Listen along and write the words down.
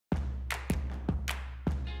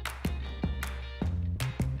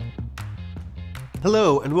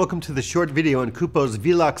Hello and welcome to the short video on KUPO's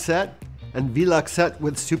V-Lock set and V-Lock set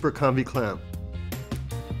with Super Convi Clamp.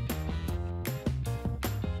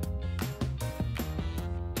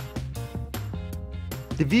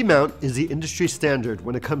 The V-mount is the industry standard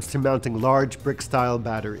when it comes to mounting large brick-style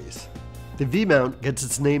batteries. The V-mount gets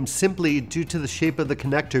its name simply due to the shape of the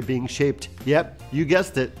connector being shaped, yep, you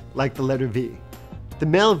guessed it, like the letter V. The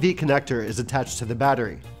male V connector is attached to the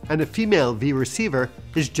battery, and a female V receiver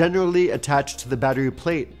is generally attached to the battery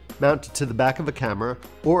plate mounted to the back of a camera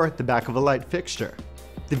or the back of a light fixture.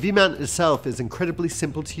 The V-mount itself is incredibly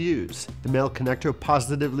simple to use. The male connector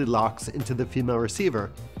positively locks into the female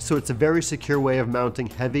receiver, so it's a very secure way of mounting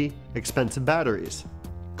heavy, expensive batteries.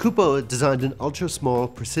 KUPO designed an ultra-small,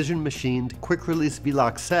 precision-machined, quick-release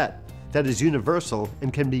V-Lock set that is universal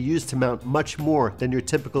and can be used to mount much more than your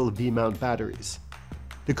typical V-mount batteries.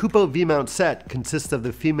 The KUPO V-mount set consists of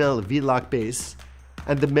the female V-Lock base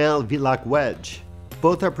and the male V-Lock wedge.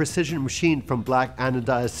 Both are precision machined from black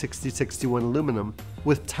anodized 6061 aluminum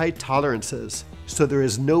with tight tolerances, so there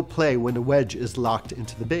is no play when a wedge is locked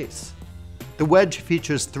into the base. The wedge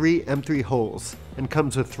features 3 M3 holes and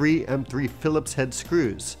comes with 3 M3 Phillips head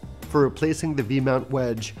screws for replacing the V-mount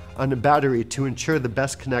wedge on a battery to ensure the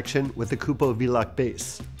best connection with the KUPO V-Lock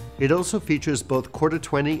base. It also features both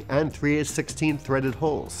 1/4-20 and 3/16 threaded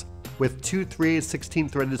holes, with 2 3/16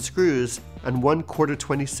 threaded screws and 1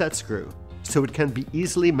 1/4-20 set screw, so it can be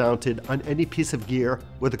easily mounted on any piece of gear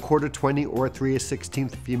with a 1/4-20 or 3/16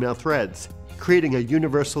 female threads, creating a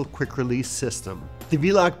universal quick-release system. The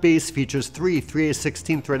V-Lock base features 3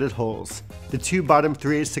 3/16 threaded holes. The 2 bottom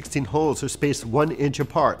 3/16 holes are spaced 1 inch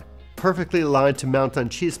apart, perfectly aligned to mount on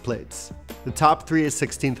cheese plates. The top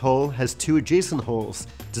 3/16 hole has 2 adjacent holes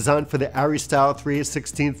designed for the Ari-style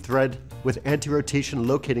 3/16 thread with anti-rotation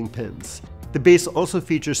locating pins. The base also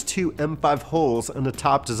features 2 M5 holes on the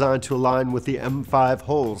top designed to align with the M5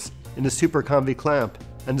 holes in the Super Convi Clamp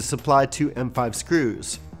and to supply 2 M5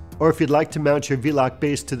 screws. Or if you'd like to mount your V-Lock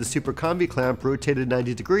base to the Super Convi Clamp rotated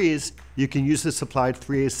 90 degrees, you can use the supplied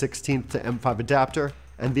 3/16 to M5 adapter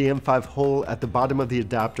and the M5 hole at the bottom of the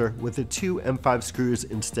adapter with the 2 M5 screws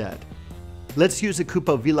instead. Let's use a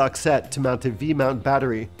KUPO V-Lock set to mount a V-mount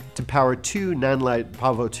battery to power 2 nanlite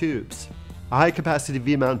PAVO tubes. A high-capacity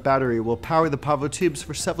V-mount battery will power the PAVO tubes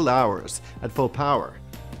for several hours at full power.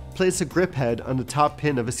 Place a grip head on the top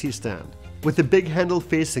pin of a C-stand. With the big handle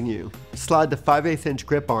facing you, slide the 5/8 inch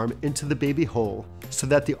grip arm into the baby hole so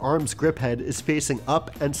that the arm's grip head is facing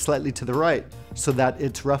up and slightly to the right so that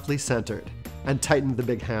it's roughly centered, and tighten the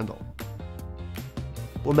big handle.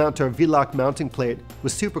 We'll mount our V-Lock mounting plate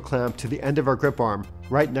with Super Clamp to the end of our grip arm,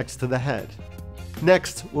 right next to the head.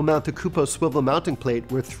 Next, we'll mount the KUPO swivel mounting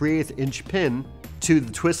plate with 3/8 inch pin to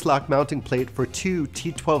the twist lock mounting plate for 2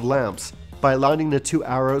 T12 lamps by aligning the 2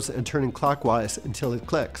 arrows and turning clockwise until it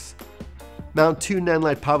clicks. Mount 2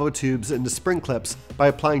 nanlite PAVO tubes into spring clips by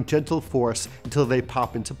applying gentle force until they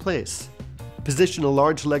pop into place. Position a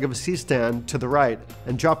large leg of a C-stand to the right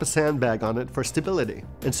and drop a sandbag on it for stability.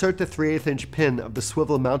 Insert the 3/8 inch pin of the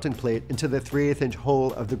swivel mounting plate into the 3/8 inch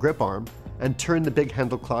hole of the grip arm and turn the big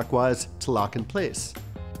handle clockwise to lock in place.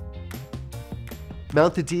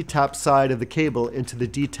 Mount the D-tap side of the cable into the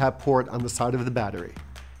D-tap port on the side of the battery.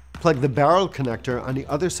 Plug the barrel connector on the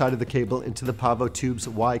other side of the cable into the PAVO tube's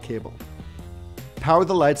Y cable. Power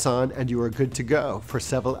the lights on and you are good to go for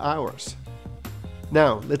several hours.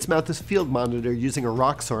 Now, let's mount this field monitor using a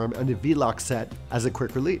ROX arm and a V-Lock set as a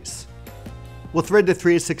quick release. We'll thread the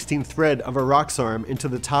 3/16 thread of a ROX arm into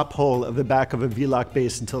the top hole of the back of a V-Lock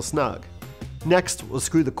base until snug. Next, we'll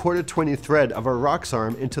screw the 1/4-20 thread of our ROX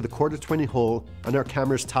arm into the 1/4-20 hole on our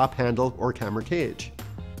camera's top handle or camera cage.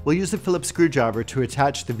 We'll use a Phillips screwdriver to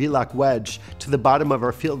attach the V-Lock wedge to the bottom of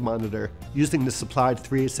our field monitor using the supplied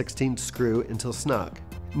 3/16 screw until snug.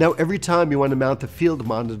 Now every time you want to mount the field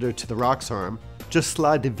monitor to the ROX arm, just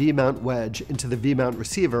slide the V-mount wedge into the V-mount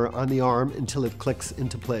receiver on the arm until it clicks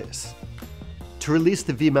into place. To release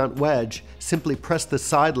the V-mount wedge, simply press the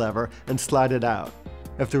side lever and slide it out.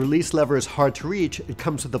 If the release lever is hard to reach, it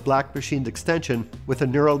comes with a black machined extension with a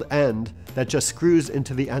knurled end that just screws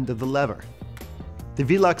into the end of the lever. The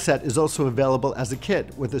V-Lock set is also available as a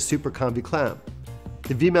kit with a Super Convi Clamp.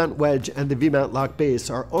 The V-mount wedge and the V-mount lock base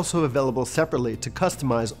are also available separately to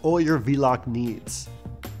customize all your V-Lock needs.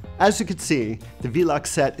 As you can see, the V-Lock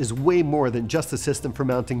set is way more than just a system for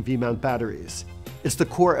mounting V-mount batteries. It's the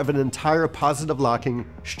core of an entire positive locking,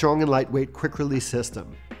 strong and lightweight quick release system.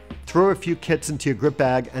 Throw a few kits into your grip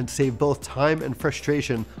bag and save both time and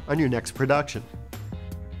frustration on your next production.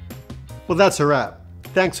 Well, that's a wrap.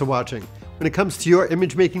 Thanks for watching. When it comes to your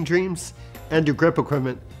image making dreams and your grip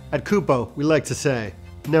equipment, at KUPO we like to say,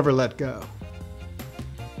 never let go.